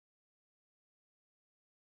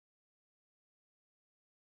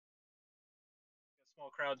small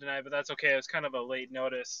crowd tonight, but that's okay. It was kind of a late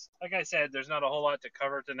notice. Like I said, there's not a whole lot to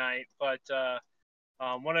cover tonight, but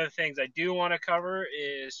one of the things I do want to cover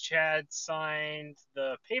is Chad signed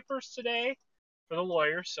the papers today for the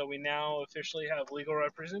lawyer, so we now officially have legal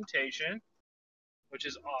representation, which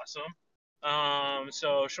is awesome.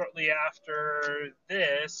 So shortly after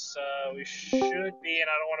this, we should be, and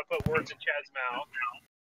I don't want to put words in Chad's mouth,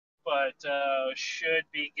 but should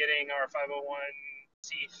be getting our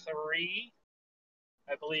 501c3,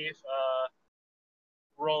 I believe,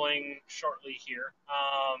 rolling shortly here.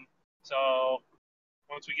 So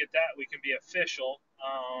once we get that, we can be official.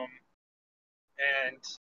 And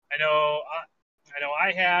I know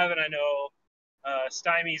I have, and I know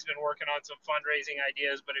Stymie's been working on some fundraising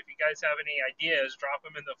ideas. But if you guys have any ideas, drop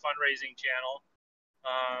them in the fundraising channel,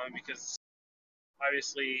 because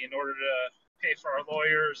obviously, in order to pay for our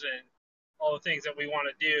lawyers and all the things that we want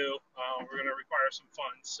to do, we're going to require some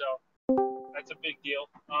funds. So that's a big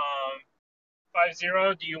deal. 50,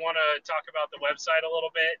 do you want to talk about the website a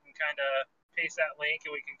little bit and kind of paste that link,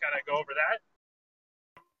 and we can kind of go over that?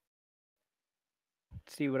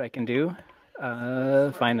 See what I can do.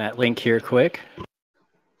 Find that link here quick.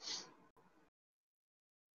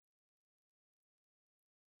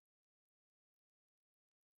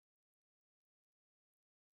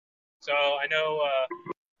 So I know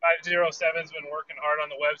 507's been working hard on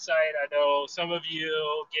the website. I know some of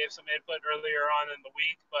you gave some input earlier on in the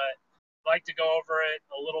week, but I'd like to go over it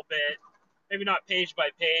a little bit, maybe not page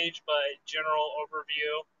by page, but general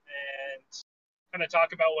overview, and kind of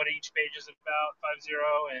talk about what each page is about, 50,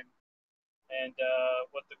 and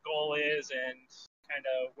what the goal is, and kind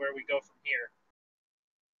of where we go from here.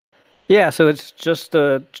 Yeah, so it's just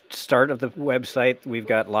the start of the website. We've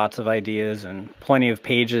got lots of ideas and plenty of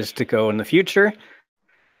pages to go in the future,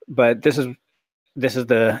 but this is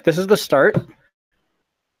the start.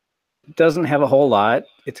 It doesn't have a whole lot.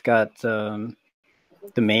 It's got the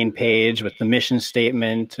main page with the mission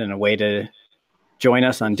statement and a way to join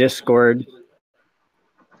us on Discord.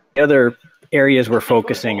 The other areas we're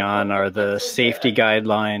focusing on are the safety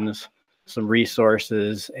guidelines, some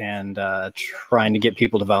resources, and trying to get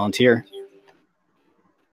people to volunteer.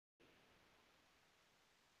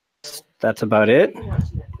 That's about it.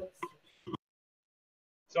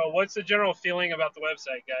 So what's the general feeling about the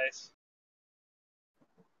website, guys?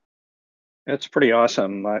 It's pretty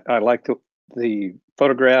awesome. I like the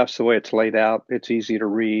photographs, the way it's laid out. It's easy to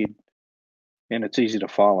read, and it's easy to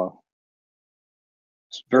follow.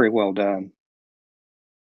 It's very well done.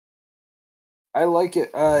 I like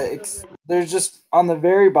it. There's just on the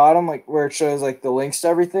very bottom, like where it shows like the links to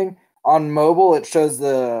everything. On mobile, it shows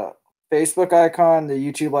the Facebook icon, the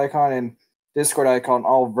YouTube icon, and Discord icon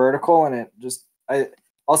all vertical, and it just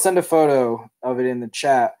I'll send a photo of it in the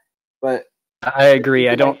chat. But I agree.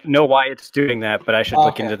 I don't know why it's doing that, but I should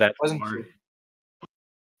look into that more.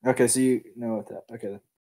 Okay, so you know what that. Okay.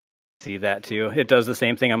 See that too. It does the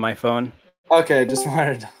same thing on my phone. Okay, just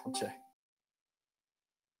wanted to double check.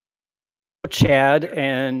 Chad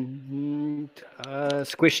and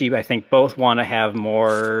Squishy, I think, both want to have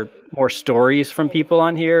more stories from people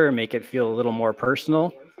on here and make it feel a little more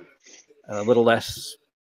personal, a little less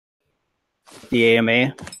the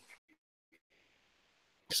AMA.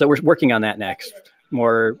 So we're working on that next.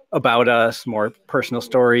 More about us, more personal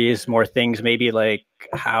stories, more things maybe like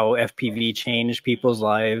how FPV changed people's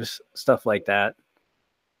lives, stuff like that.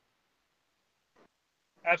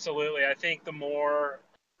 Absolutely. I think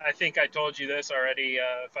I think I told you this already,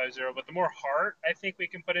 50, but the more heart I think we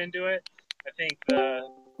can put into it, I think the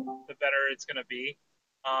better it's going to be.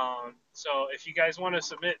 So if you guys want to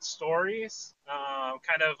submit stories,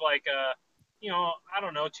 kind of like I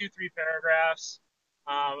don't know, 2-3 paragraphs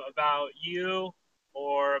about you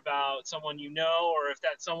or about someone you know, or if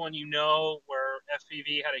that's someone you know where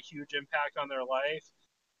FPV had a huge impact on their life,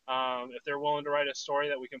 if they're willing to write a story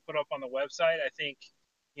that we can put up on the website, I think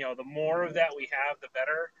the more of that we have, the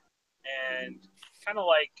better. And kind of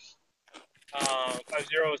like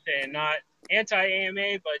 50 was saying, not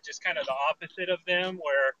anti-AMA, but just kind of the opposite of them,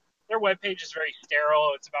 where their webpage is very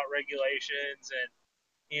sterile. It's about regulations, and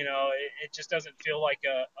it just doesn't feel like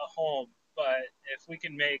a home. But if we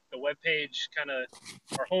can make the webpage kind of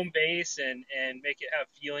our home base and make it have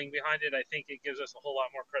feeling behind it, I think it gives us a whole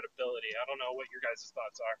lot more credibility. I don't know what your guys'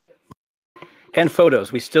 thoughts are. And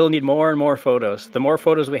photos. We still need more and more photos. The more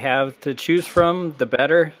photos we have to choose from, the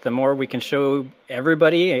better. The more we can show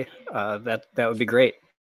everybody, that would be great.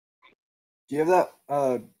 Do you have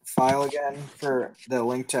that file again for the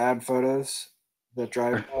link to add photos? The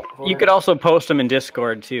drive. You could also post them in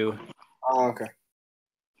Discord too. Oh, okay.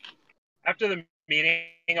 After the meeting,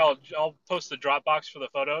 I'll post the Dropbox for the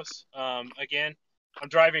photos again. I'm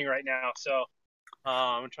driving right now, so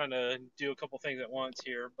I'm trying to do a couple things at once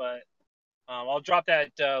here. But I'll drop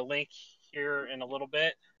that link here in a little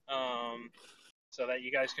bit, so that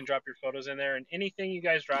you guys can drop your photos in there. And anything you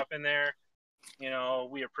guys drop in there,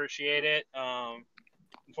 we appreciate it.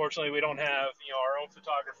 Unfortunately, we don't have our own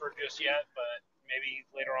photographer just yet, but maybe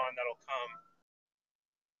later on that'll come.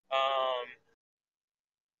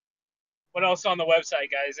 What else on the website,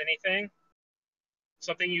 guys? Anything?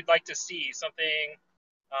 Something you'd like to see? Something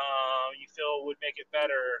you feel would make it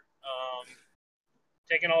better?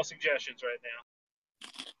 Taking all suggestions right now.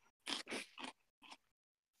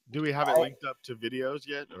 Do we have it linked up to videos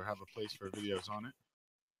yet, or have a place for videos on it?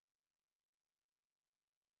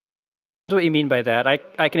 What you mean by that? I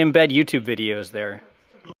can embed YouTube videos there.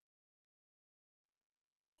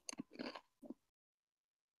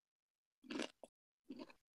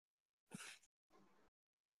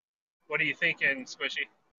 What are you thinking, Squishy?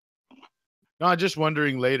 No, I'm just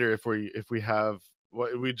wondering later if we have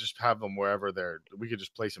we just have them wherever they're. We could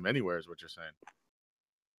just place them anywhere, is what you're saying.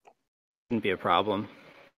 Wouldn't be a problem.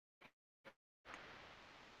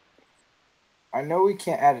 I know we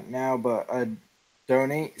can't add it now, but a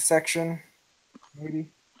donate section, maybe,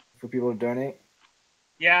 for people to donate.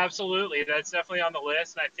 Yeah, absolutely. That's definitely on the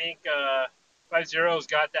list. And I think 50's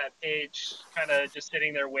got that page kind of just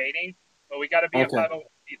sitting there waiting. But we got to be a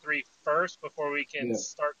 501c3 first before we can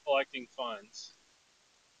start collecting funds.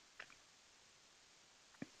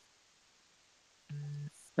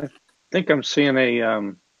 I think I'm seeing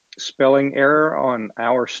a spelling error on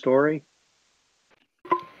our story.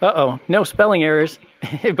 Uh-oh, no spelling errors.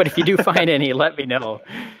 But if you do find any, let me know.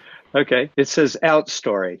 Okay, it says out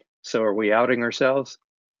story. So are we outing ourselves?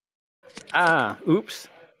 Ah, oops.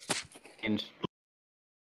 And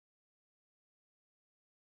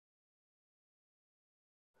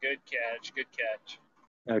Good catch. Good catch.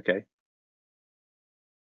 Okay.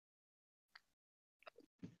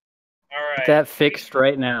 All right. that fixed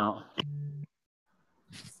right now.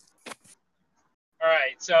 All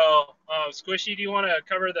right. So, Squishy, do you want to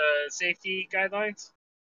cover the safety guidelines?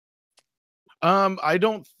 I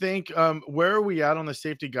don't think. Where are we at on the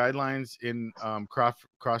safety guidelines in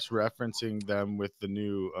cross-referencing them with the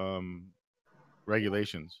new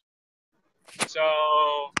regulations? So,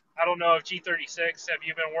 I don't know if G36, have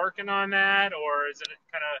you been working on that, or is it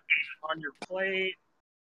kind of on your plate?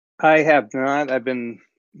 I have not. I've been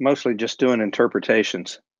mostly just doing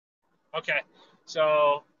interpretations. Okay.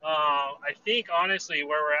 So, I think, honestly,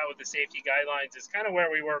 where we're at with the safety guidelines is kind of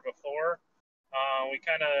where we were before. We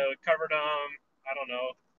kind of covered them, I don't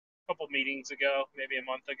know, a couple meetings ago, maybe a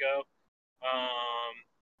month ago.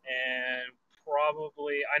 And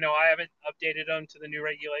probably, I know I haven't updated them to the new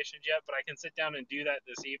regulations yet, but I can sit down and do that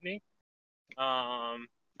this evening.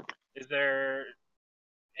 Is there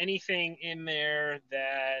anything in there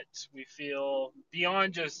that we feel,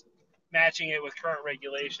 beyond just matching it with current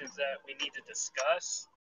regulations, that we need to discuss?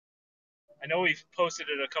 I know we've posted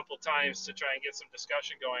it a couple times to try and get some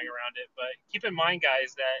discussion going around it, but keep in mind,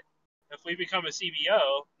 guys, that if we become a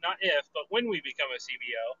CBO, not if, but when we become a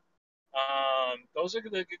CBO, those are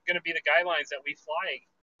going to be the guidelines that we fly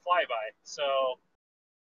by. So,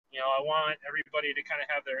 I want everybody to kind of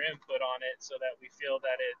have their input on it so that we feel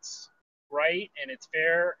that it's right and it's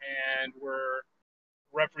fair and we're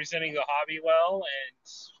representing the hobby well and,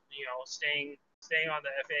 staying on the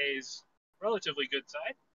FAA's relatively good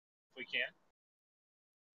side if we can.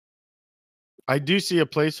 I do see a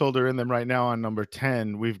placeholder in them right now on number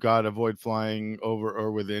 10. We've got avoid flying over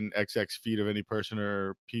or within XX feet of any person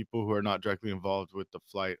or people who are not directly involved with the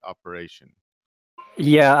flight operation.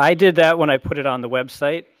 Yeah, I did that when I put it on the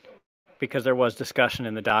website because there was discussion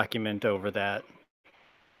in the document over that.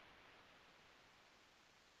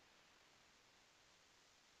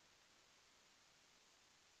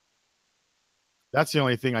 That's the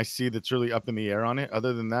only thing I see that's really up in the air on it.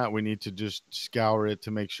 Other than that, we need to just scour it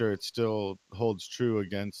to make sure it still holds true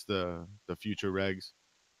against the future regs.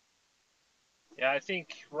 Yeah, I think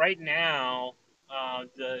right now,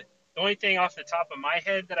 the only thing off the top of my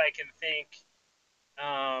head that I can think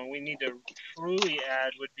we need to truly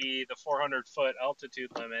add would be the 400-foot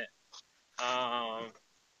altitude limit.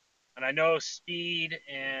 And I know speed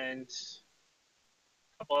and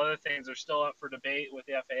a couple other things are still up for debate with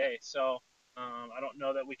the FAA. So I don't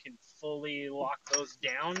know that we can fully lock those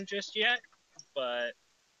down just yet. But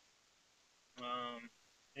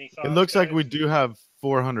any thoughts, it looks guys? like we do have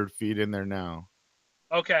 400 feet in there now.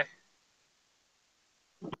 Okay.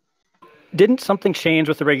 Didn't something change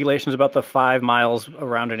with the regulations about the 5 miles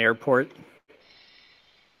around an airport?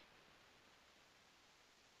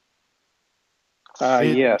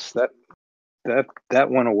 Yes, that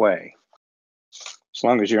went away. as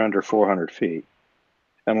long as you're under 400 feet.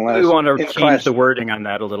 Unless We want to in change class, the wording on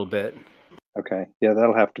that a little bit. okay, yeah,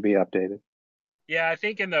 that'll have to be updated. Yeah, I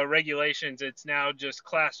think in the regulations it's now just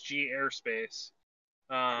Class G airspace.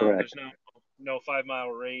 Correct. There's no 5 mile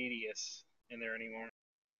radius in there anymore.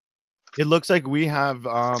 It looks like we have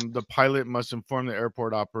the pilot must inform the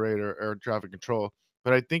airport operator, air traffic control,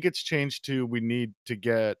 but I think it's changed to we need to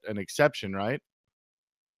get an exception, right?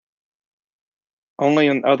 Only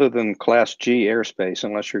in other than Class G airspace,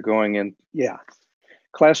 unless you're going in. Yeah,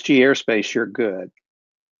 Class G airspace, you're good.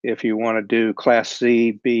 If you want to do Class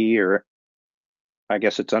C, B, or I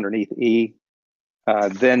guess it's underneath E,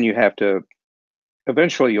 then you have to.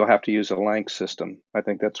 Eventually, you'll have to use a LANC system. I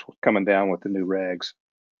think that's coming down with the new regs,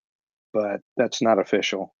 but that's not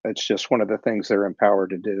official. It's just one of the things they're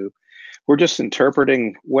empowered to do. We're just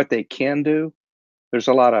interpreting what they can do. There's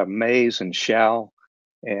a lot of mays and shall,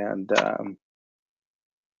 and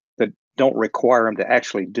that don't require them to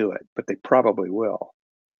actually do it, but they probably will.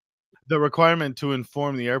 The requirement to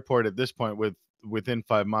inform the airport at this point within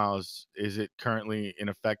 5 miles, is it currently in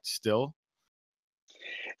effect still?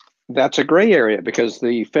 That's a gray area because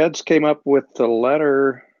the feds came up with the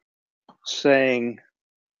letter saying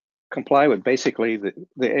comply with basically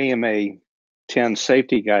the AMA 10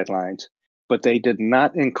 safety guidelines, but they did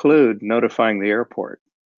not include notifying the airport.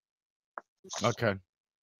 Okay.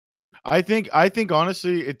 I think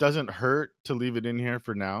honestly it doesn't hurt to leave it in here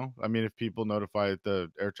for now. I mean, if people notify the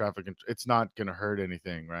air traffic, it's not going to hurt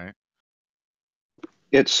anything, right?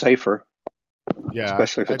 It's safer, Yeah,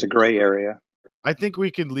 especially if it's a gray area. I think we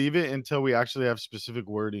can leave it until we actually have specific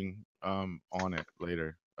wording on it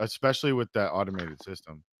later, especially with that automated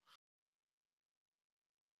system.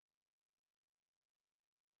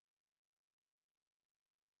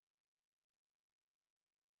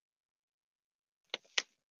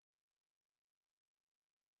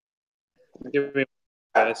 Give me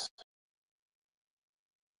guys.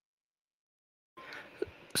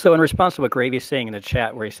 So in response to what Gravy's saying in the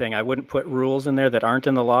chat, where he's saying I wouldn't put rules in there that aren't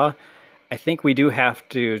in the law, I think we do have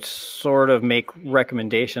to sort of make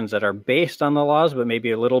recommendations that are based on the laws, but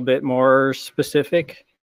maybe a little bit more specific.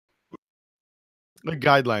 The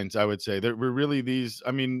guidelines, I would say, that we're really these.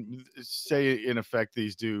 I mean, say in effect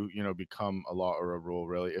these do, become a law or a rule.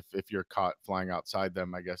 Really, if you're caught flying outside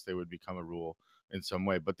them, I guess they would become a rule in some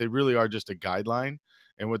way. But they really are just a guideline,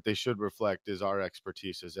 and what they should reflect is our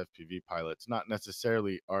expertise as FPV pilots, not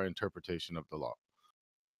necessarily our interpretation of the law.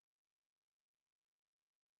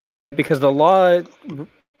 Because the law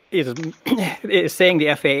is saying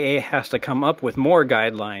the FAA has to come up with more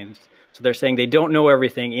guidelines. So they're saying they don't know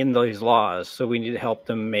everything in these laws, so we need to help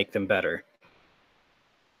them make them better.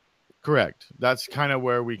 Correct. That's kind of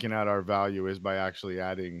where we can add our value, is by actually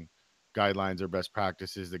adding guidelines or best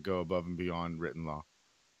practices that go above and beyond written law.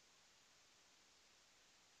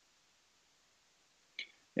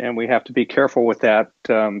 And we have to be careful with that,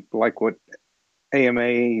 like what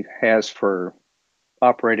AMA has for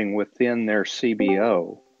operating within their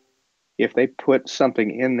CBO. If they put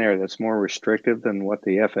something in there that's more restrictive than what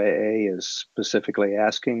the FAA is specifically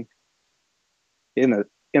asking, in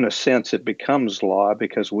a sense, it becomes law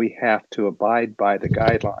because we have to abide by the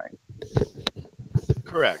guideline.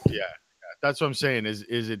 Correct. Yeah. That's what I'm saying. Is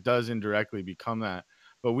it does indirectly become that,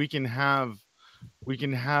 but we can have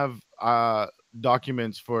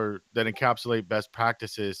documents that encapsulate best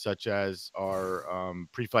practices, such as our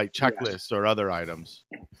pre-flight checklists or other items.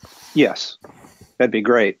 Yes, that'd be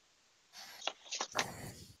great.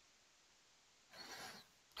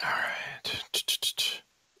 All right.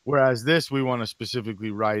 Whereas this, we want to specifically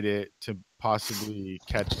write it to possibly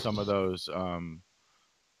catch some of those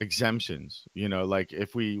exemptions. Like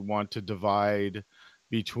if we want to divide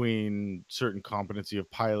between certain competency of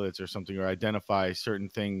pilots or something, or identify certain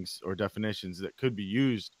things or definitions that could be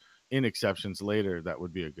used in exceptions later, that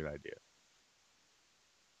would be a good idea.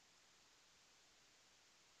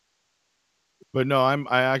 But no,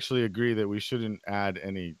 I actually agree that we shouldn't add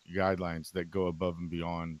any guidelines that go above and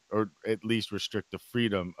beyond, or at least restrict the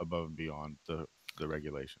freedom above and beyond the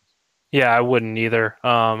regulations. Yeah, I wouldn't either.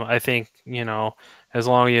 I think, as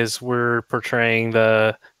long as we're portraying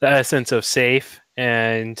the essence of safe,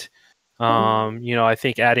 and I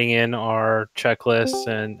think adding in our checklists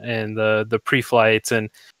and the pre-flights and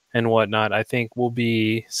whatnot, I think we'll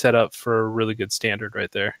be set up for a really good standard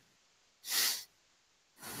right there.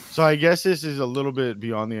 So I guess this is a little bit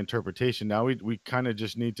beyond the interpretation. Now we kind of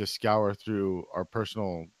just need to scour through our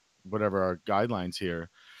personal, whatever our guidelines here,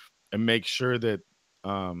 and make sure that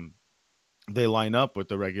they line up with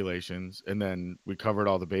the regulations, and then we covered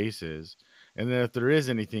all the bases. And then if there is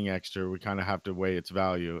anything extra, we kind of have to weigh its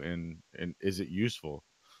value and is it useful?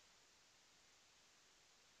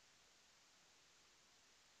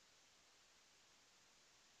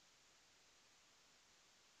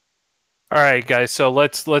 All right, guys. So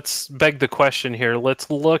let's beg the question here. Let's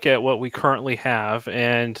look at what we currently have,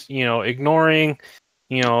 and ignoring,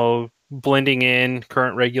 blending in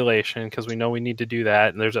current regulation because we know we need to do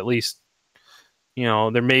that. And there's at least,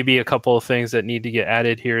 there may be a couple of things that need to get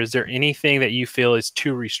added here. Is there anything that you feel is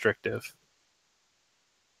too restrictive?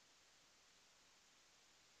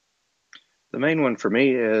 The main one for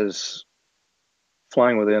me is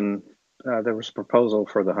flying within. There was a proposal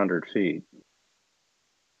for the 100 feet.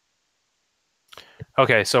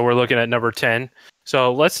 Okay, so we're looking at number 10.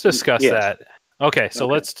 So let's discuss Yes. that. Okay, so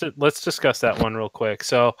Okay. let's discuss that one real quick.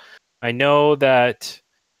 So I know that.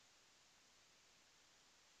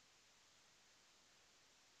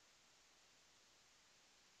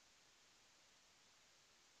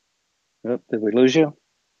 Oh, did we lose you?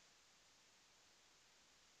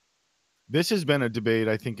 This has been a debate,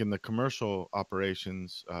 I think, in the commercial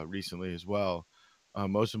operations recently as well.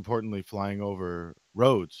 Most importantly, flying over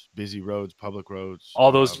roads, busy roads, public roads.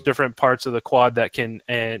 All those different parts of the quad that can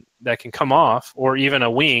come off, or even a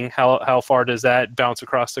wing. How far does that bounce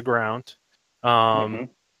across the ground? How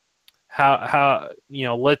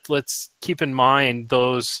let's keep in mind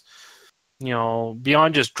those,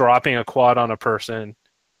 beyond just dropping a quad on a person,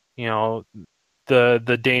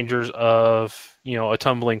 the dangers of a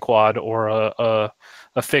tumbling quad or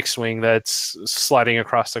a fixed wing that's sliding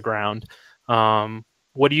across the ground.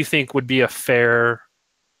 What do you think would be a fair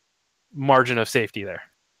margin of safety there?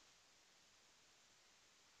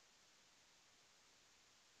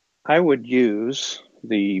 I would use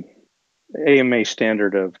the AMA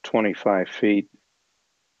standard of 25 feet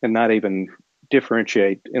and not even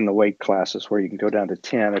differentiate in the weight classes where you can go down to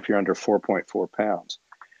 10 if you're under 4.4 pounds.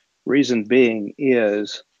 Reason being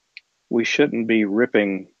is we shouldn't be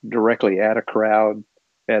ripping directly at a crowd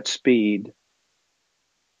at speed.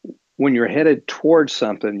 When you're headed towards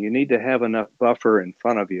something, you need to have enough buffer in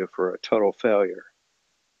front of you for a total failure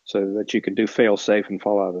so that you can do fail safe and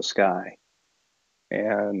fall out of the sky.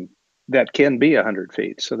 And that can be 100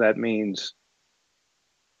 feet. So that means,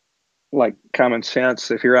 like common sense,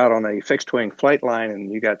 if you're out on a fixed wing flight line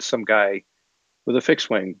and you got some guy with a fixed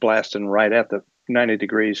wing blasting right at the 90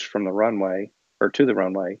 degrees from the runway or to the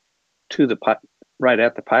runway to the right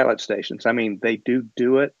at the pilot stations. I mean, they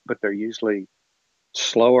do it, but they're usually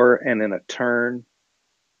slower and in a turn,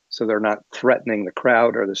 so they're not threatening the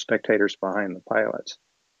crowd or the spectators behind the pilots.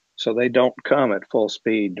 So they don't come at full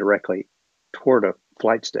speed directly toward a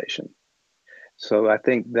flight station. So I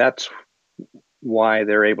think that's why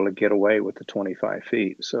they're able to get away with the 25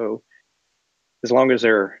 feet. So as long as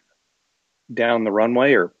they're down the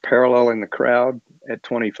runway or paralleling the crowd at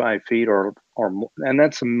 25 feet or more, and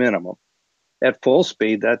that's a minimum. At full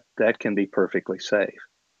speed, that can be perfectly safe.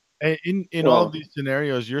 In all of these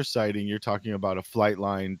scenarios you're citing, you're talking about a flight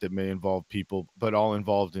line that may involve people, but all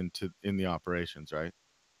involved in the operations, right?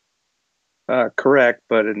 Correct,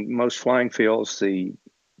 but in most flying fields, the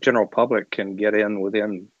general public can get in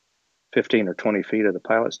within 15 or 20 feet of the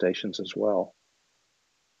pilot stations as well.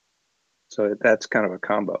 So that's kind of a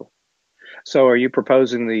combo. So are you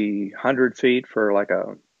proposing the 100 feet for like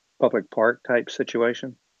a public park type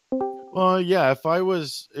situation? Well, yeah. If I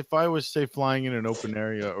was say flying in an open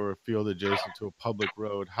area or a field adjacent to a public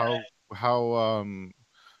road, how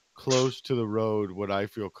close to the road would I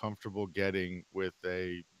feel comfortable getting with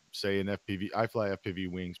an FPV? I fly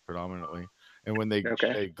FPV wings predominantly, and when they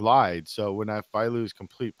glide. So if I lose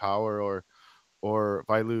complete power or if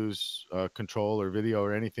I lose control or video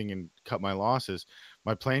or anything and cut my losses,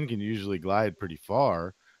 my plane can usually glide pretty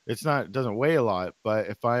far. It doesn't weigh a lot, but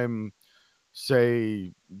if I'm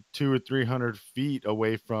say 200 or 300 feet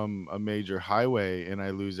away from a major highway and I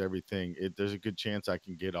lose everything, there's a good chance I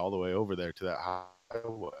can get all the way over there to that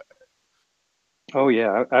highway. Oh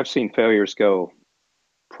yeah, I've seen failures go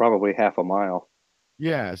probably half a mile.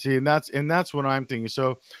 Yeah, see, and that's what I'm thinking.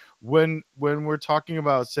 So when we're talking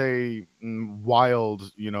about, say,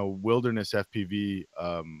 wild, wilderness FPV,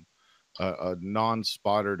 a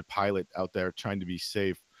non-spotted pilot out there trying to be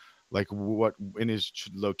safe, like what in his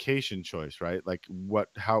location choice, right? Like what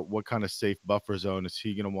kind of safe buffer zone is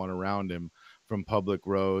he going to want around him from public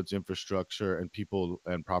roads, infrastructure, and people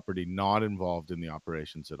and property not involved in the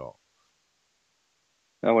operations at all?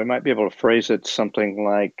 Now, we might be able to phrase it something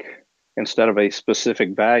like, instead of a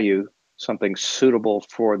specific value, something suitable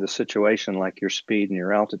for the situation, like your speed and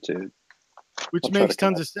your altitude. Which makes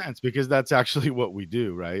tons of sense because that's actually what we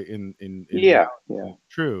do, right? Yeah.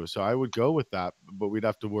 True. So I would go with that, but we'd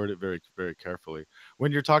have to word it very, very carefully.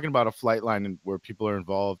 When you're talking about a flight line where people are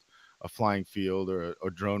involved, a flying field or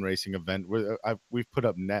a drone racing event, where we've put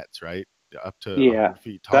up nets, right, up to 100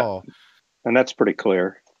 feet tall, and that's pretty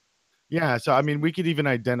clear. Yeah, so I mean, we could even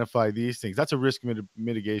identify these things. That's a risk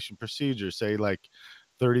mitigation procedure. Say like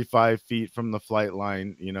 35 feet from the flight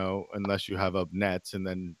line, you know, unless you have up nets, and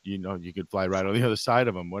then you know you could fly right on the other side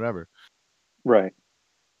of them, whatever. Right.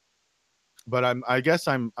 But I guess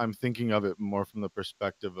I'm thinking of it more from the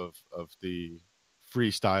perspective of the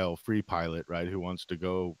freestyle free pilot, right? Who wants to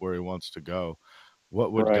go where he wants to go.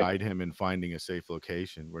 What would Right. guide him in finding a safe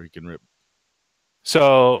location where he can rip?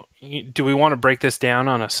 So, do we want to break this down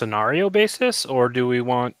on a scenario basis, or do we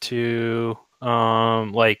want to,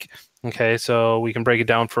 like, okay, so we can break it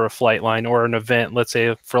down for a flight line or an event, let's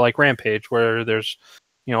say for like Rampage, where there's,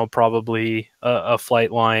 you know, probably a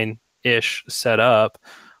flight line-ish set up,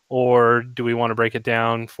 or do we want to break it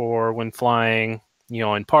down for when flying, you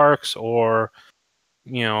know, in parks or,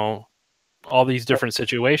 you know, all these different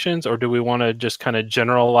situations, or do we want to just kind of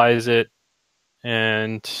generalize it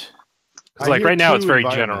and... Because like right now, it's very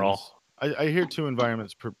general. I hear two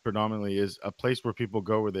environments predominantly is a place where people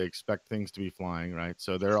go where they expect things to be flying, right?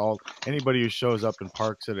 So they're all anybody who shows up in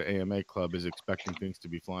parks at an AMA club is expecting things to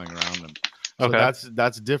be flying around them. So Okay.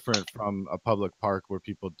 that's different from a public park where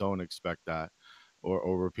people don't expect that,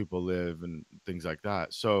 or where people live and things like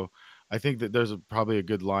that. So I think that there's probably a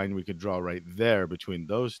good line we could draw right there between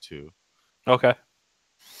those two. Okay.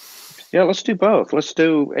 Yeah, let's do both. Let's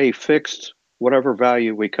do a fixed whatever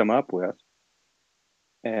value we come up with,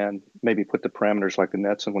 and maybe put the parameters like the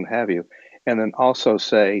nets and what have you. And then also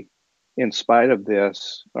say, in spite of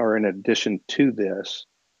this, or in addition to this,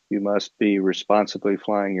 you must be responsibly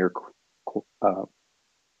flying your,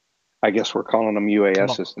 I guess we're calling them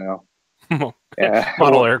UASs now.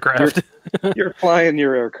 Model aircraft. You're flying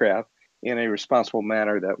your aircraft in a responsible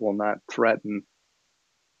manner that will not threaten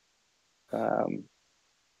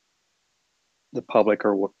the public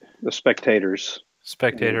or the spectators.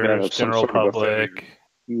 Spectators, general public.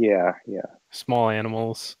 Yeah. Small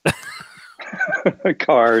animals.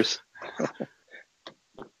 Cars.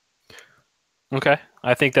 Okay.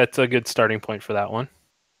 I think that's a good starting point for that one.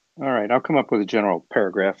 All right. I'll come up with a general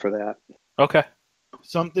paragraph for that. Okay.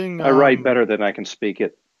 Something I write better than I can speak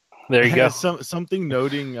it. There you go. Something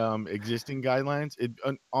noting existing guidelines.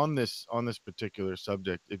 On this particular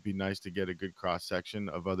subject, it'd be nice to get a good cross section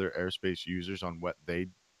of other airspace users on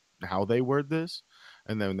how they word this,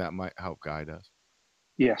 and then that might help guide us.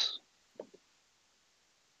 Yes.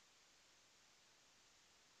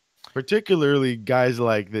 Particularly guys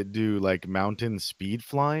like that do like mountain speed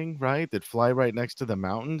flying, right? That fly right next to the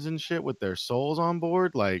mountains and shit with their souls on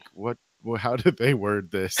board. Like what? Well, how did they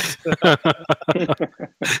word this?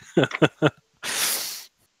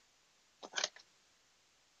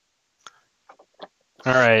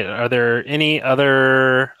 All right. Are there any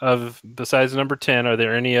other besides number 10? Are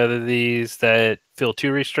there any other of these that feel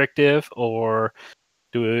too restrictive, or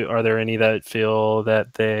are there any that feel that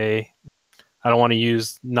I don't want to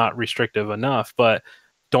use not restrictive enough, but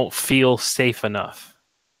don't feel safe enough?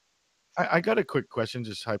 I got a quick question,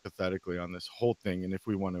 just hypothetically, on this whole thing, and if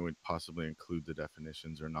we want to possibly include the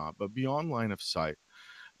definitions or not. But beyond line of sight,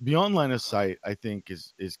 I think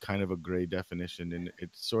is kind of a gray definition, and it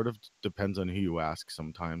sort of depends on who you ask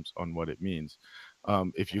sometimes on what it means.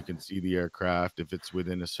 If you can see the aircraft, if it's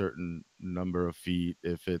within a certain number of feet,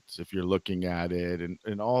 if you're looking at it,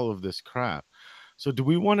 and all of this crap. So do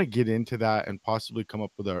we want to get into that and possibly come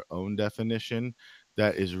up with our own definition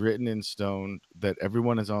that is written in stone, that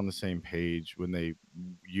everyone is on the same page when they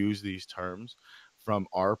use these terms from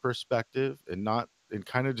our perspective, and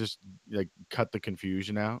kind of just like cut the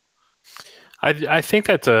confusion out? I think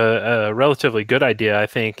that's a relatively good idea. I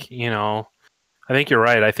think you're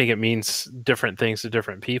right. I think it means different things to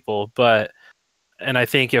different people, and I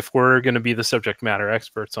think if we're going to be the subject matter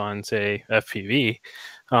experts on, say, FPV,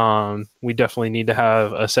 we definitely need to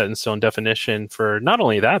have a set in stone definition for not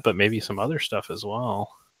only that, but maybe some other stuff as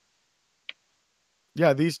well.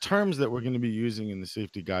 Yeah, these terms that we're going to be using in the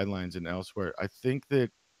safety guidelines and elsewhere, I think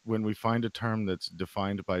that when we find a term that's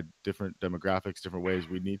defined by different demographics, different ways,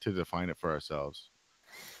 we need to define it for ourselves.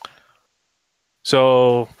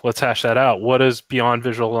 So let's hash that out. What does beyond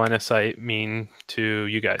visual line of sight mean to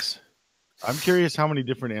you guys? I'm curious how many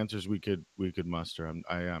different answers we could muster.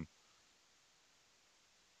 I am.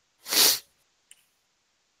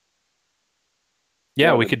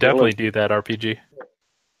 Yeah, we could definitely do that, RPG.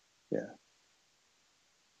 Yeah.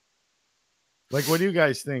 Like, what do you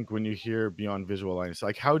guys think when you hear beyond visual line of sight?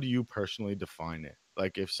 Like, how do you personally define it?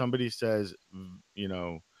 Like, if somebody says,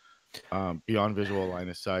 beyond visual line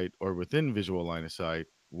of sight or within visual line of sight,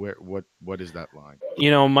 what is that line?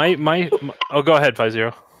 Oh, go ahead, 50.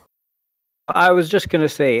 I was just going to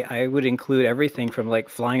say, I would include everything from like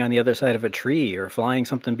flying on the other side of a tree or flying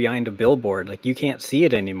something behind a billboard. Like you can't see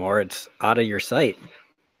it anymore. It's out of your sight.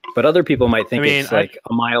 But other people might think it's like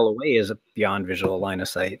a mile away is beyond visual line of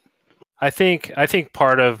sight. I think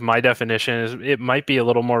part of my definition is it might be a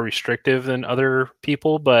little more restrictive than other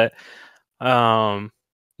people, but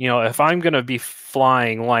you know, if I'm going to be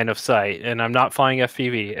flying line of sight and I'm not flying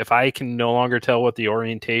FPV, if I can no longer tell what the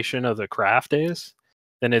orientation of the craft is,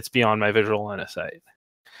 then it's beyond my visual line of sight.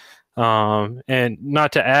 And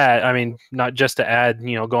not to add, I mean, not just to add,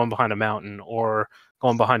 you know, going behind a mountain or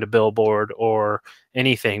going behind a billboard or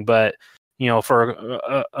anything, but you know, for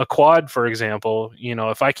a quad, for example, you know,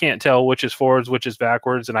 if I can't tell which is forwards, which is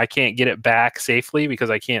backwards, and I can't get it back safely because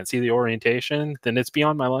I can't see the orientation, then it's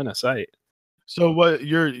beyond my line of sight. So what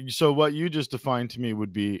you just defined to me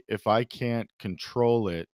would be if I can't control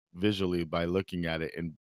it visually by looking at it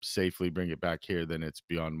and safely bring it back here, then it's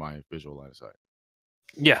beyond my visual line of sight.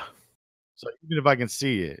 Yeah. So even if I can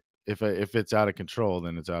see it, if it's out of control,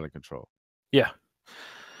 then it's out of control. Yeah.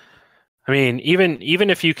 I mean, even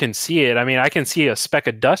if you can see it, I mean, I can see a speck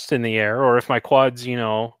of dust in the air, or if my quad's, you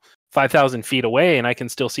know, 5,000 feet away and I can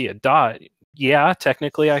still see a dot. Yeah,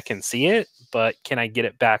 technically I can see it, but can I get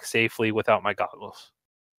it back safely without my goggles?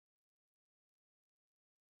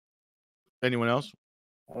 Anyone else?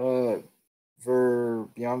 For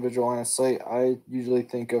beyond visual line of sight, I usually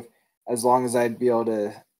think of as long as I'd be able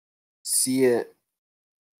to see it,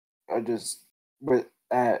 as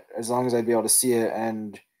long as I'd be able to see it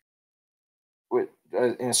and with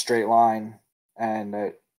in a straight line, and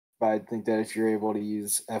I think that if you're able to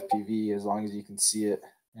use FPV, as long as you can see it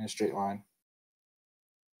in a straight line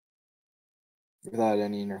without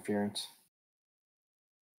any interference.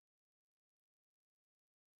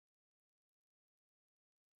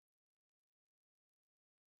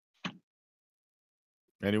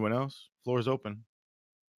 Anyone else? Floor is open.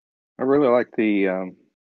 I really like the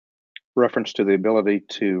reference to the ability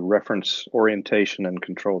to reference orientation and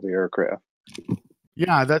control the aircraft.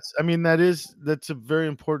 Yeah, that's a very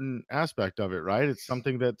important aspect of it, right? It's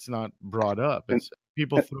something that's not brought up. It's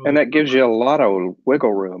and that gives you a lot of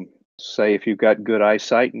wiggle room. Say if you've got good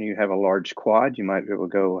eyesight and you have a large quad, you might be able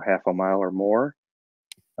to go half a mile or more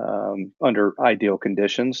under ideal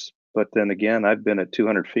conditions. But then again, I've been at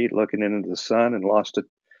 200 feet looking into the sun and lost a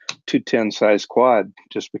 210 size quad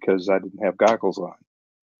just because I didn't have goggles on.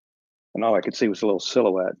 And all I could see was a little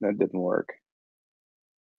silhouette, and it didn't work.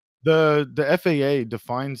 The FAA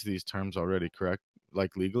defines these terms already, correct?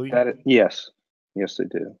 Like legally? Yes, they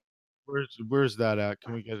do. Where's that at?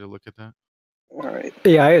 Can we get a look at that? All right.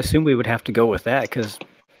 Yeah, I assume we would have to go with that because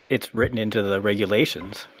it's written into the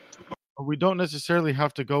regulations. We don't necessarily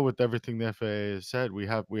have to go with everything the FAA has said. We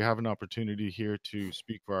have an opportunity here to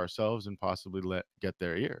speak for ourselves and possibly get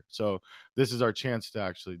their ear. So this is our chance to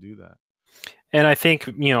actually do that. And I think,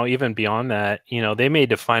 you know, even beyond that, you know, they may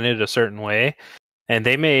define it a certain way, and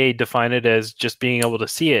they may define it as just being able to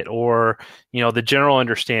see it, or, you know, the general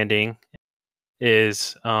understanding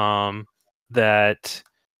is that,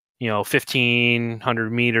 you know,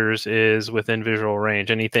 1,500 meters is within visual range.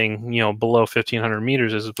 Anything, you know, below 1,500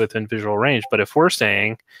 meters is within visual range. But if we're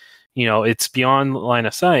saying, you know, it's beyond line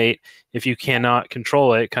of sight, if you cannot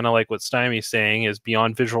control it, kind of like what Stymie's saying is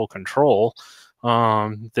beyond visual control,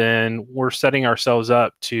 then we're setting ourselves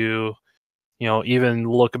up to, you know, even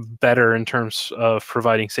look better in terms of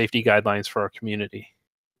providing safety guidelines for our community.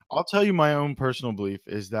 I'll tell you my own personal belief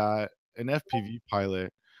is that an FPV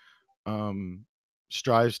pilot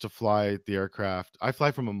strives to fly the aircraft. I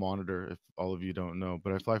fly from a monitor, if all of you don't know,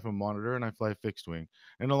 but I fly from a monitor and I fly fixed wing.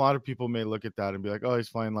 And a lot of people may look at that and be like, oh, he's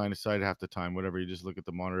flying line of sight half the time, whatever. You just look at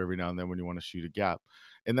the monitor every now and then when you want to shoot a gap.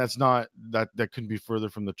 And that's not, that couldn't be further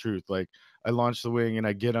from the truth. Like I launch the wing and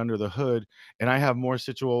I get under the hood and I have more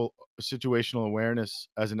situational awareness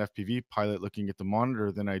as an FPV pilot looking at the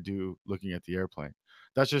monitor than I do looking at the airplane.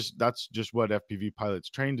 That's just what FPV pilots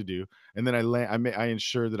train to do. And then I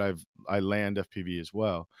ensure that I land FPV as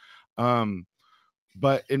well.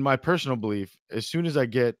 But in my personal belief, as soon as I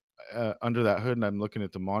get under that hood and I'm looking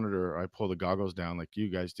at the monitor, or I pull the goggles down like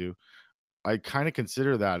you guys do, I kind of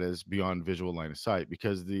consider that as beyond visual line of sight,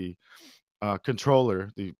 because the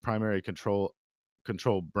controller, the primary control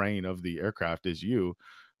brain of the aircraft is you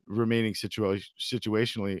remaining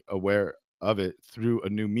situationally aware of it through a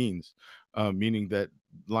new means, meaning that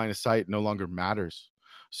line of sight no longer matters.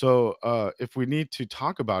 So if we need to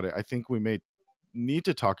talk about it, I think we may need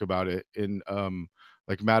to talk about it in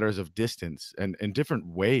like matters of distance and in different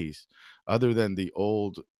ways other than the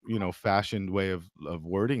old, fashioned way of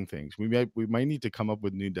wording things. We might need to come up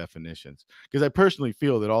with new definitions, because I personally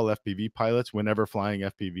feel that all FPV pilots, whenever flying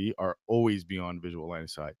FPV, are always beyond visual line of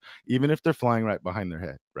sight, even if they're flying right behind their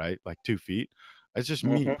head, right, like 2 feet. That's just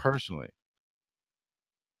me personally,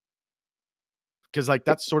 because like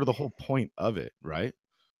that's sort of the whole point of it, right?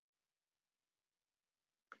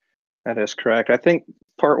 That is correct. I think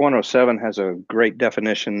Part 107 has a great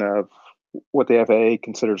definition of what the FAA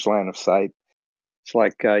considers line of sight. It's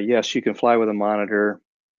like, yes, you can fly with a monitor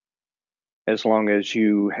as long as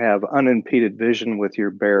you have unimpeded vision with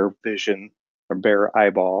your bare vision or bare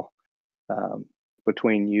eyeball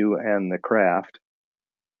between you and the craft.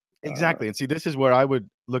 Exactly. And see, this is where I would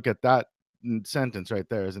look at that sentence right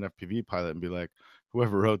there as an FPV pilot and be like,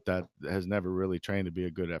 whoever wrote that has never really trained to be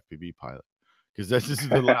a good FPV pilot. Because this is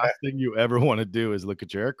the last thing you ever want to do, is look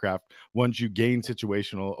at your aircraft once you gain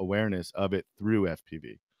situational awareness of it through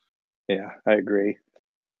FPV. Yeah, I agree.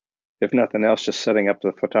 If nothing else, just setting up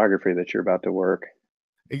the photography that you're about to work.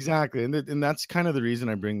 Exactly. And that's kind of the reason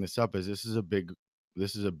I bring this up, is this is a big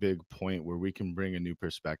point where we can bring a new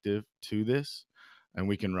perspective to this, and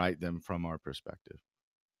we can write them from our perspective.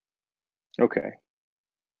 Okay.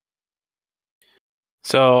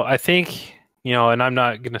 So I think, and I'm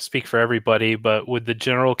not going to speak for everybody, but with the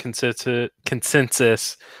general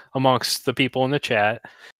consensus amongst the people in the chat,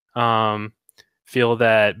 feel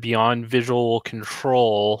that beyond visual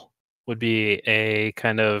control would be a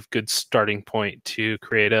kind of good starting point to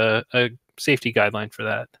create a safety guideline for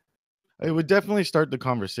that. It would definitely start the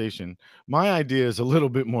conversation. My idea is a little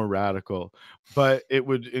bit more radical, but it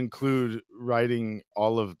would include writing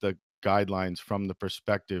all of the guidelines from the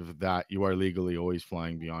perspective that you are legally always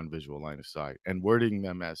flying beyond visual line of sight, and wording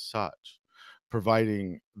them as such,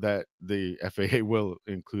 providing that the FAA will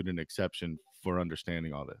include an exception for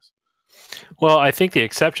understanding all this. Well, I think the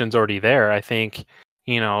exception's already there. I think,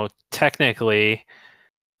 technically,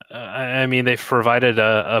 I mean, they've provided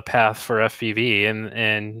a path for FPV,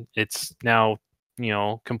 and it's now,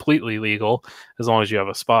 completely legal as long as you have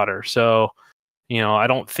a spotter. So, I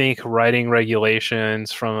don't think writing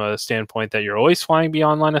regulations from a standpoint that you're always flying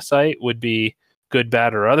beyond line of sight would be good,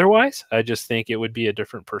 bad, or otherwise. I just think it would be a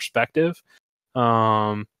different perspective.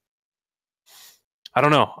 I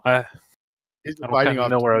don't know. I don't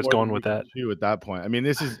know where I was going with that. At that point, I mean,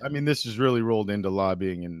 this is really rolled into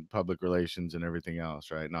lobbying and public relations and everything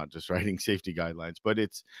else, right? Not just writing safety guidelines, but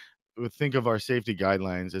think of our safety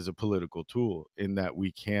guidelines as a political tool, in that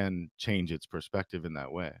we can change its perspective in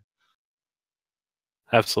that way.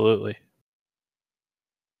 Absolutely.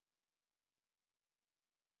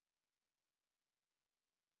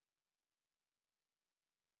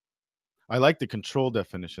 I like the control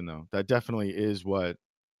definition, though. That definitely is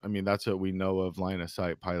that's what we know of line of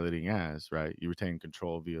sight piloting as, right? You retain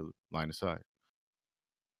control via line of sight.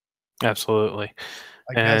 Absolutely.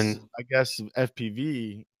 I guess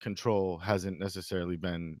FPV control hasn't necessarily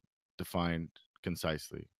been defined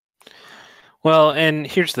concisely. Well, and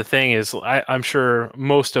here's the thing is, I'm sure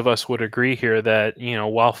most of us would agree here that,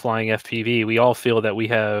 while flying FPV, we all feel that we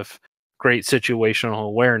have great situational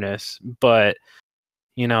awareness. But,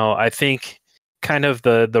 I think kind of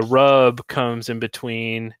the rub comes in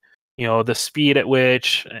between, the speed at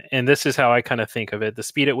which, and this is how I kind of think of it, the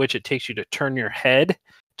speed at which it takes you to turn your head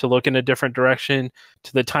to look in a different direction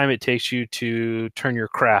to the time it takes you to turn your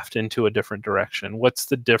craft into a different direction. What's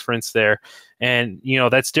the difference there? And,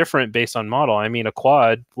 that's different based on model. I mean, a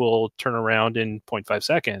quad will turn around in 0.5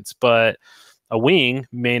 seconds, but a wing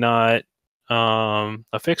may not,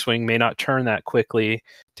 a fixed wing may not turn that quickly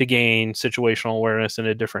to gain situational awareness in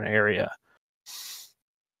a different area.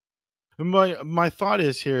 My thought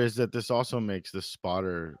is that this also makes the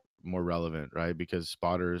spotter more relevant, right? Because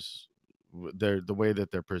spotters, the way that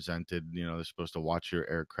they're presented, they're supposed to watch your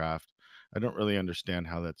aircraft. I don't really understand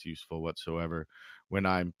how that's useful whatsoever when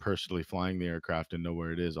I'm personally flying the aircraft and know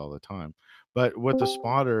where it is all the time. But what the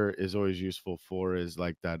spotter is always useful for is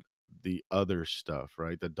like the other stuff,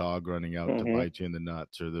 right? The dog running out to bite you in the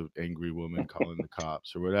nuts, or the angry woman calling the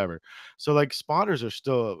cops, or whatever. So like spotters are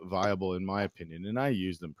still viable in my opinion, and I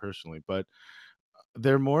use them personally, but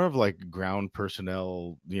they're more of like ground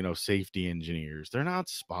personnel, safety engineers. They're not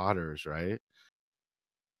spotters, right?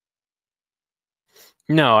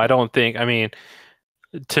 No, I don't think. I mean,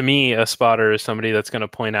 to me, a spotter is somebody that's going to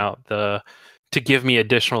point out to give me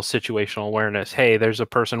additional situational awareness. Hey, there's a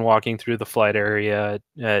person walking through the flight area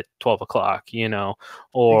at 12 o'clock,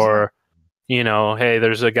 or, Exactly. Hey,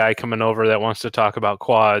 there's a guy coming over that wants to talk about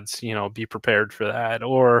quads, be prepared for that.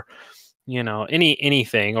 Or,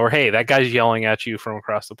 anything, or, hey, that guy's yelling at you from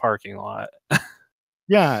across the parking lot.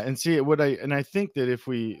 Yeah, and see I think that if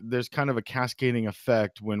there's kind of a cascading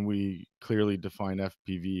effect when we clearly define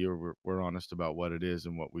FPV, or we're honest about what it is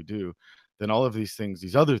and what we do, then all of these things,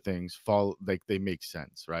 these other things fall, like they make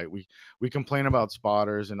sense, right? We complain about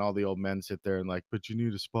spotters, and all the old men sit there and like, but you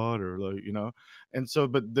need a spotter, like, and so,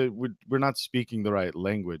 but we're not speaking the right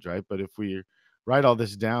language, right? But if we write all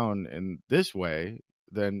this down in this way,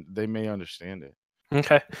 then they may understand it.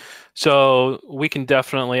 Okay, so we can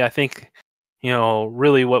definitely, I think,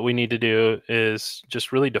 really what we need to do is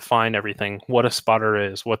just really define everything, what a spotter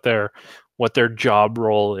is, what their job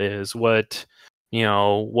role is, what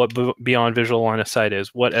beyond visual line of sight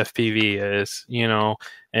is, what FPV is,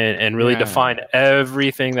 and really define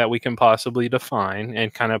everything that we can possibly define,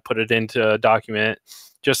 and kind of put it into a document,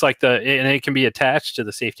 just like and it can be attached to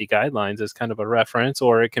the safety guidelines as kind of a reference,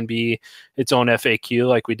 or it can be its own FAQ,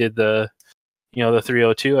 like we did the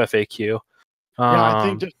 302 FAQ. Yeah, I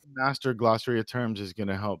think just master glossary of terms is going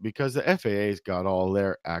to help, because the FAA's got all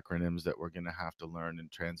their acronyms that we're going to have to learn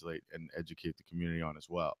and translate and educate the community on as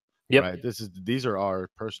well. Yep. Right. These are our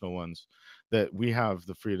personal ones that we have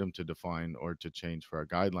the freedom to define or to change for our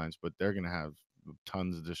guidelines, but they're going to have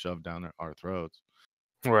tons to shove down our throats.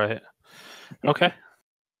 Right. Okay.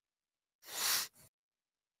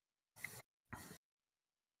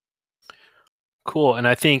 Cool. And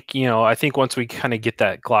I think once we kind of get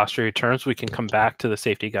that glossary of terms, we can come back to the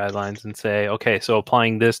safety guidelines and say, okay, so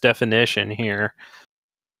applying this definition here,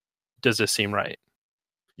 does this seem right?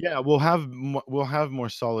 Yeah, we'll have more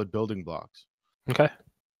solid building blocks. Okay.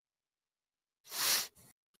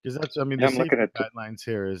 Because that's, I mean, the safety guidelines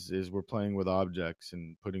here is we're playing with objects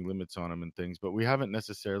and putting limits on them and things, but we haven't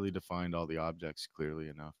necessarily defined all the objects clearly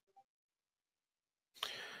enough.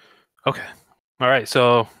 Okay. All right.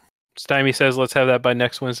 So Stymie says, let's have that by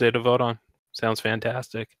next Wednesday to vote on. Sounds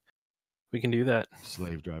fantastic. We can do that.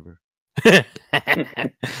 Slave driver. The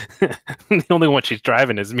only one she's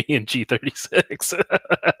driving is me and G36.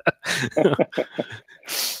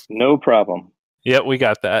 No problem. Yep, we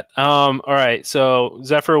got that. All right. So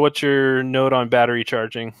Zephyr, what's your note on battery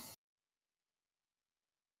charging?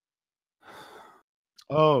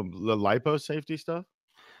 Oh, the LiPo safety stuff?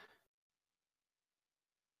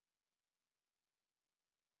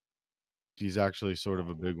 He's actually sort of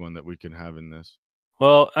a big one that we can have in this.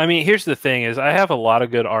 Well, I mean, here's the thing is I have a lot of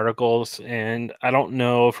good articles, and I don't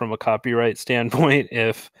know from a copyright standpoint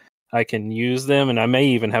if I can use them, and I may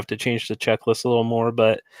even have to change the checklist a little more,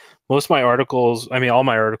 but most of my articles, I mean, all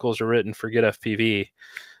my articles are written for Get FPV.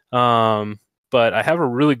 But I have a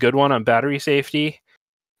really good one on battery safety,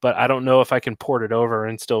 but I don't know if I can port it over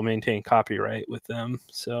and still maintain copyright with them.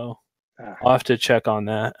 So I'll have to check on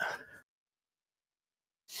that.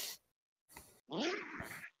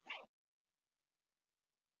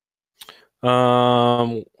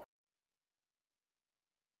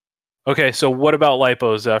 Okay, so what about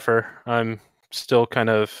LiPo, Zephyr? I'm still kind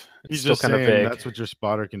of He's just saying that's what your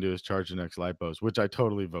spotter can do, is charge the next LiPos, which I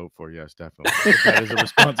totally vote for. Yes, definitely. That is a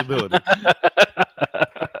responsibility.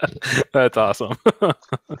 That's awesome.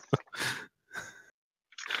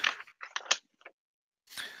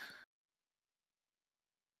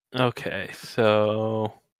 Okay,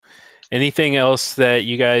 so anything else that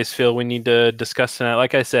you guys feel we need to discuss tonight?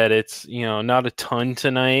 Like I said, it's not a ton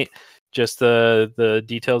tonight, just the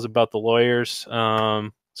details about the lawyers.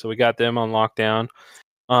 So we got them on lockdown.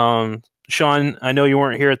 Sean, I know you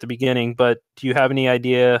weren't here at the beginning, but do you have any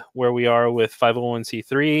idea where we are with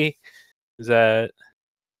 501c3? Is that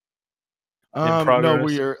in progress? No,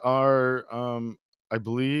 we are. I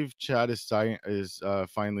believe Chad is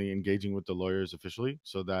finally engaging with the lawyers officially,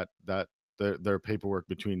 so that their paperwork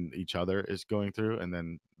between each other is going through, and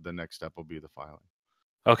then the next step will be the filing.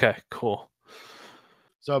 Okay, cool.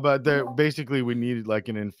 So, but basically, we needed like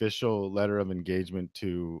an official letter of engagement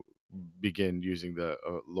to begin using the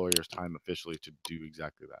lawyer's time officially to do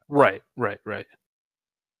exactly that. Right.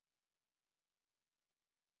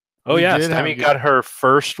 Oh yeah, Stymie got her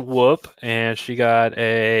first whoop, and she got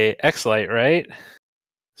a X-Lite, right?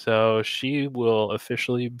 So she will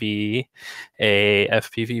officially be a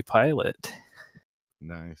FPV pilot.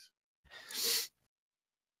 Nice.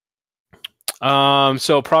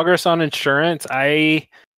 So progress on insurance. I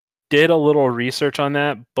did a little research on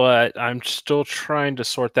that, but I'm still trying to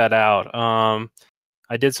sort that out.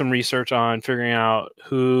 I did some research on figuring out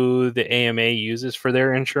who the AMA uses for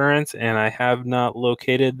their insurance, and I have not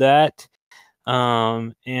located that.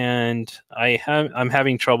 And I'm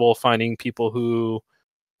having trouble finding people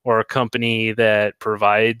or a company that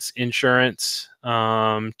provides insurance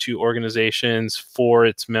to organizations for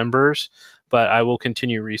its members. But I will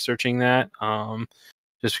continue researching that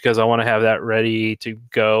just because I want to have that ready to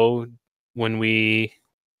go when we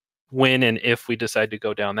when and if we decide to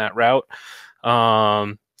go down that route.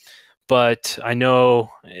 But I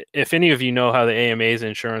know if any of you know how the AMA's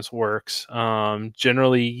insurance works,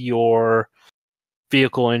 generally your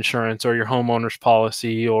vehicle insurance or your homeowner's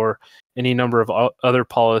policy or any number of other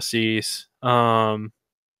policies,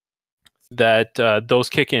 that those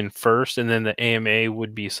kick in first, and then the AMA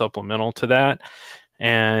would be supplemental to that.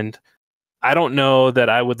 And I don't know that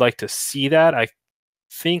I would like to see that. I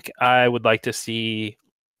think I would like to see,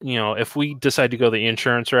 if we decide to go the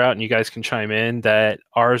insurance route, and you guys can chime in, that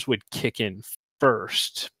ours would kick in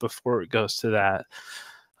first before it goes to that.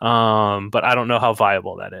 But I don't know how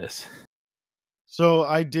viable that is. So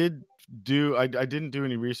I didn't do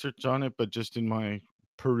any research on it, but just in my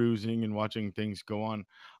perusing and watching things go on,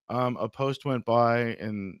 a post went by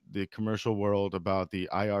in the commercial world about the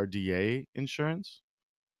IRDA insurance.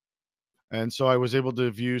 And so I was able to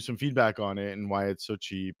view some feedback on it and why it's so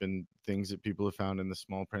cheap and things that people have found in the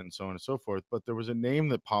small print and so on and so forth. But there was a name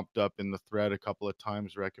that popped up in the thread a couple of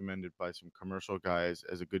times recommended by some commercial guys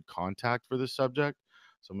as a good contact for this subject.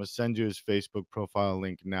 So I'm going to send you his Facebook profile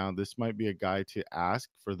link now. This might be a guy to ask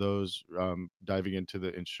for those diving into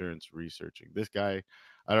the insurance researching. This guy,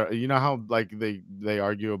 I don't, you know how like they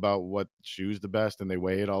argue about what shoe's the best and they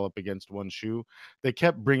weigh it all up against one shoe. They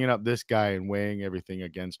kept bringing up this guy and weighing everything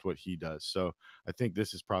against what he does. So I think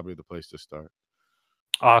this is probably the place to start.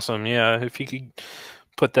 Awesome. Yeah. If you could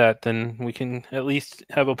put that, then we can at least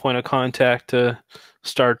have a point of contact to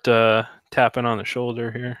start tapping on the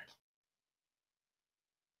shoulder here.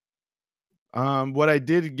 What I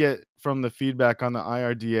did get from the feedback on the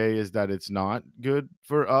IRDA is that it's not good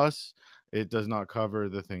for us. It does not cover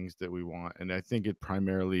the things that we want, and I think it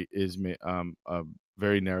primarily is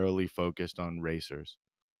very narrowly focused on racers.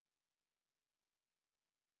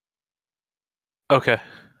 Okay.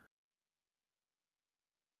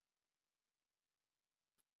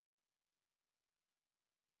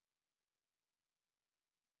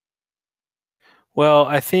 Well,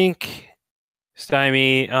 I think,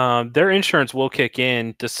 Stymie, their insurance will kick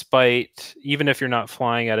in despite, even if you're not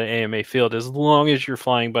flying at an AMA field, as long as you're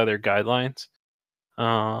flying by their guidelines.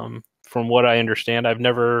 From what I understand, I've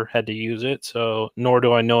never had to use it, so nor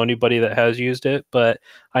do I know anybody that has used it, but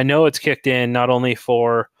I know it's kicked in not only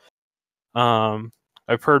for,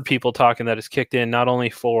 I've heard people talking that it's kicked in not only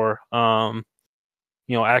for,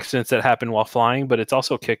 accidents that happen while flying, but it's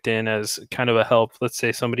also kicked in as kind of a help. Let's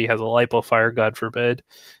say somebody has a lipo fire, God forbid,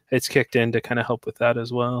 it's kicked in to kind of help with that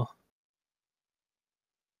as well.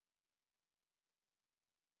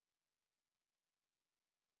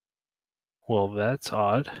 Well, that's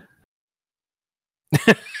odd.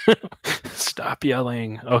 Stop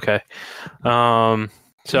yelling. Okay.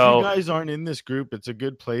 So if you guys aren't in this group, it's a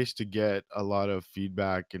good place to get a lot of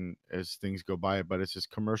feedback and as things go by. But it's this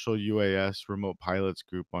commercial UAS remote pilots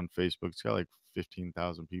group on Facebook. It's got like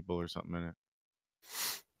 15,000 people or something in it.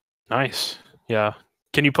 Nice. Yeah.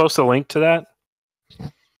 Can you post a link to that?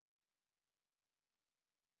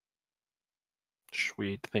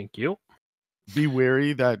 Sweet. Thank you. Be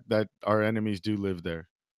wary that our enemies do live there.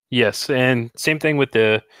 Yes, and same thing with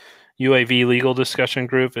the UAV legal discussion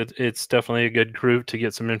group. It's definitely a good group to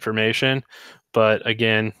get some information, but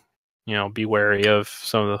again, be wary of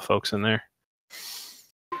some of the folks in there.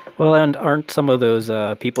 Well, and aren't some of those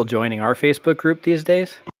people joining our Facebook group these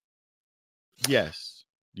days? Yes,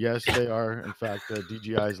 they are. In fact,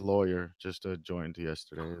 DGI's lawyer just joined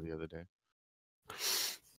yesterday or the other day.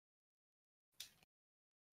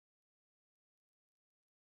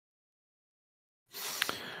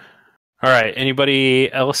 All right.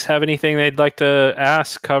 Anybody else have anything they'd like to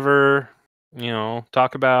ask, cover,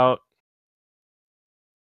 talk about?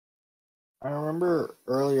 I remember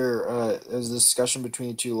earlier there was a discussion between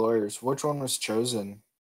the two lawyers. Which one was chosen?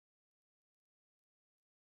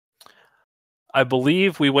 I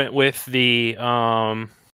believe we went with the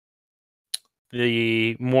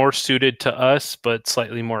more suited to us but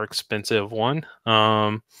slightly more expensive one,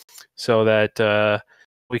 so that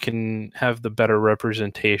we can have the better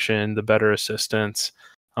representation, the better assistance.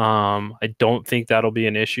 I don't think that'll be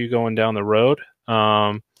an issue going down the road,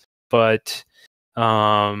 but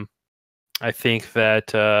I think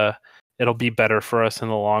that it'll be better for us in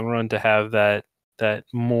the long run to have that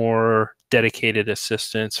more dedicated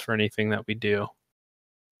assistance for anything that we do.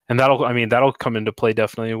 And that'll come into play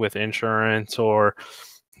definitely with insurance or,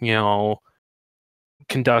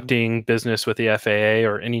 conducting business with the FAA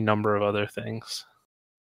or any number of other things.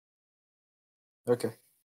 Okay.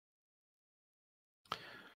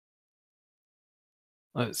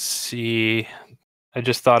 Let's see. I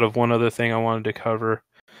just thought of one other thing I wanted to cover.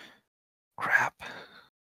 Crap.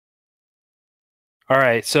 All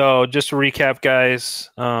right. So just to recap, guys,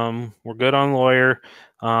 we're good on lawyer.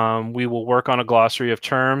 We will work on a glossary of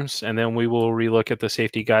terms, and then we will relook at the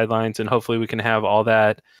safety guidelines, and hopefully we can have all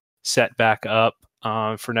that set back up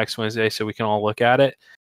for next Wednesday so we can all look at it.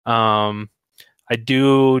 I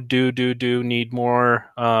do need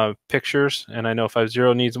more pictures, and I know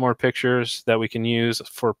 50 needs more pictures that we can use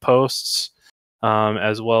for posts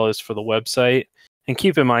as well as for the website. And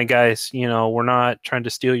keep in mind, guys, we're not trying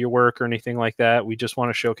to steal your work or anything like that. We just want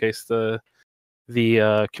to showcase the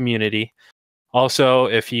community. Also,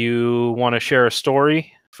 if you want to share a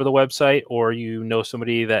story for the website, or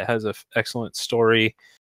somebody that has an excellent story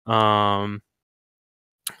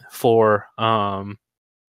for putting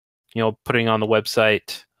on the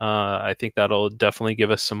website, I think that'll definitely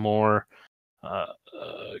give us some more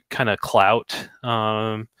kind of clout.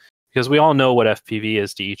 Because we all know what FPV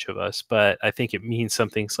is to each of us, but I think it means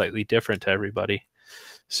something slightly different to everybody.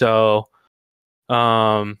 So,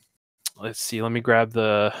 let's see. Let me grab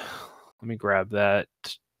that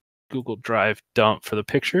Google Drive dump for the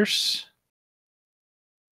pictures.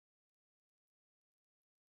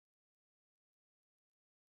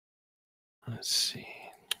 Let's see.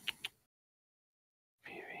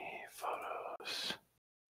 FPV photos.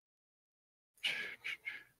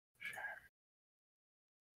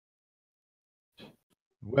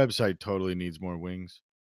 Website totally needs more wings.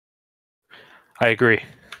 I agree.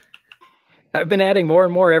 I've been adding more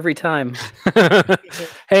and more every time.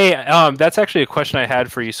 Hey, that's actually a question I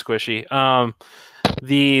had for you, Squishy.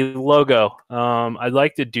 The logo. I'd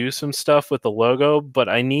like to do some stuff with the logo, but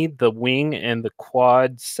I need the wing and the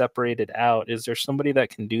quad separated out. Is there somebody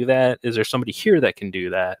that can do that? Is there somebody here that can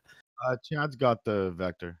do that? Chad's got the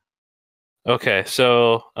vector. Okay,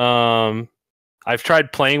 so I've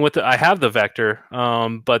tried playing with it. I have the vector,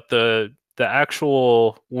 but the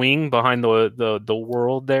actual wing behind the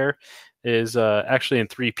world there is actually in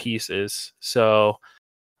 3 pieces. So,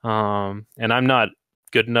 and I'm not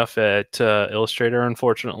good enough at Illustrator,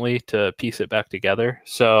 unfortunately, to piece it back together.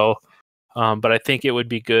 So, but I think it would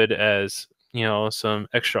be good as some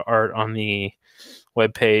extra art on the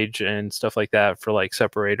webpage and stuff like that for like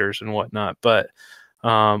separators and whatnot. But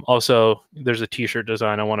also, there's a T-shirt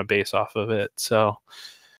design I want to base off of it. So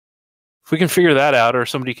if we can figure that out, or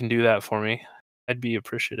somebody can do that for me, I'd be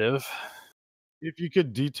appreciative. If you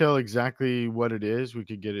could detail exactly what it is, we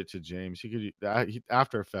could get it to James. He could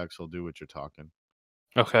After Effects will do what you're talking.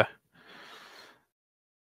 Okay.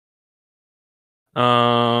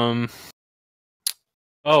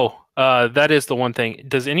 That is the one thing.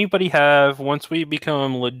 Does anybody have, once we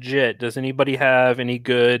become legit, does anybody have any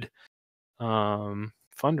good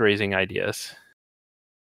fundraising ideas?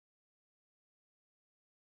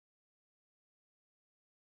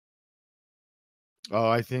 Oh,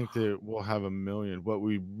 I think that we'll have a million. What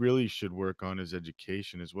we really should work on is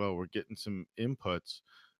education as well. We're getting some inputs,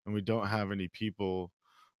 and we don't have any people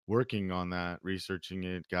working on that, researching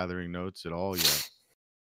it, gathering notes at all yet.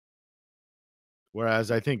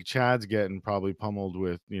 Whereas I think Chad's getting probably pummeled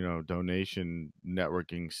with, donation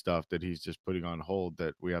networking stuff that he's just putting on hold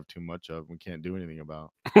that we have too much of. We can't do anything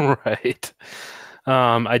about. Right.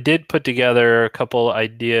 I did put together a couple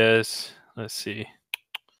ideas. Let's see.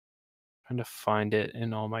 Trying to find it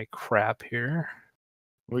in all my crap here.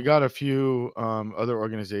 We got a few other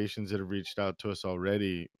organizations that have reached out to us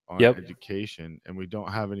already on education, and we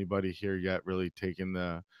don't have anybody here yet really taking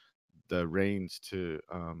the reins to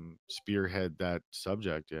spearhead that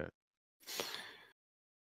subject yet.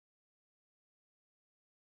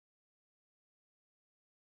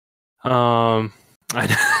 I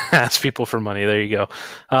ask people for money. There you go.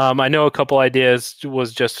 I know a couple ideas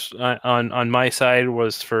was just on my side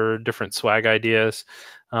was for different swag ideas.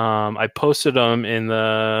 I posted them in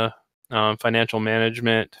the financial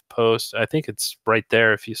management post. I think it's right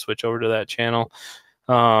there if you switch over to that channel.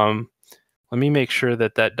 Let me make sure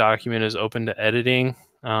that document is open to editing,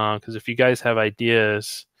 because if you guys have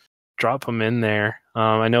ideas, drop them in there.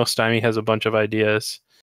 I know Stymie has a bunch of ideas.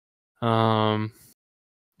 Let's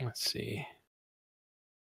see.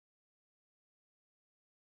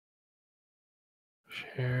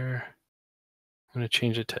 Share. I'm going to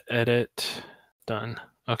change it to edit. Done.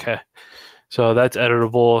 Okay. So that's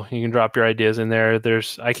editable. You can drop your ideas in there.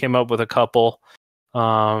 I came up with a couple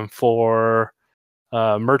for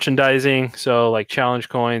merchandising. So like challenge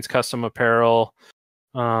coins, custom apparel,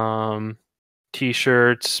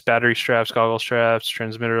 t-shirts, battery straps, goggle straps,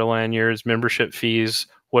 transmitter lanyards, membership fees.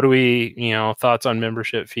 What do we, thoughts on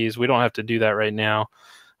membership fees? We don't have to do that right now.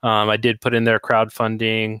 I did put in there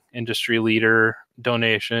crowdfunding, industry leader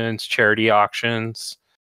donations, charity auctions,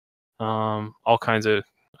 all kinds of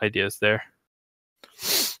ideas there.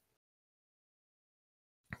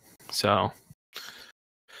 So,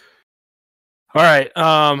 all right.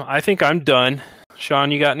 I think I'm done. Sean,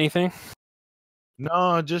 you got anything?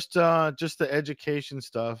 No, just the education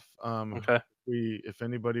stuff. Okay. If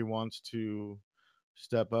anybody wants to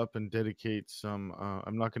step up and dedicate some,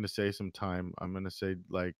 I'm not going to say some time. I'm going to say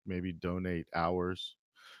like maybe donate hours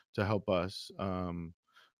to help us.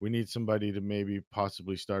 We need somebody to maybe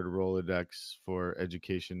possibly start a Rolodex for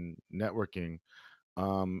education networking,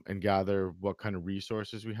 and gather what kind of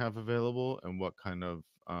resources we have available and what kind of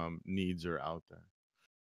needs are out there.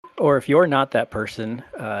 Or if you're not that person,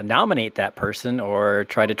 nominate that person or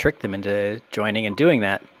try to trick them into joining and doing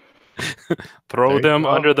that. Throw There you them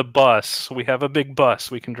go. under the bus. We have a big bus.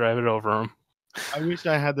 We can drive it over them. I wish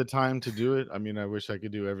I had the time to do it. I mean, I wish I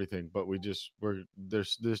could do everything, but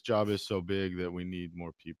this job is so big that we need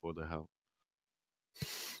more people to help.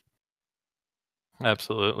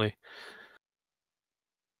 Absolutely.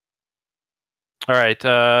 All right.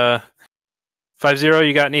 50,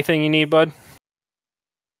 you got anything you need, bud?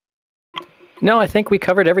 No, I think we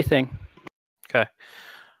covered everything. Okay.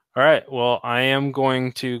 All right. Well, I am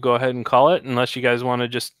going to go ahead and call it, unless you guys want to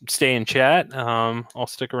just stay and chat. I'll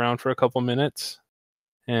stick around for a couple minutes.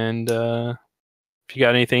 And if you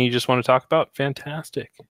got anything you just want to talk about,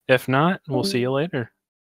 fantastic. If not, we'll see you later.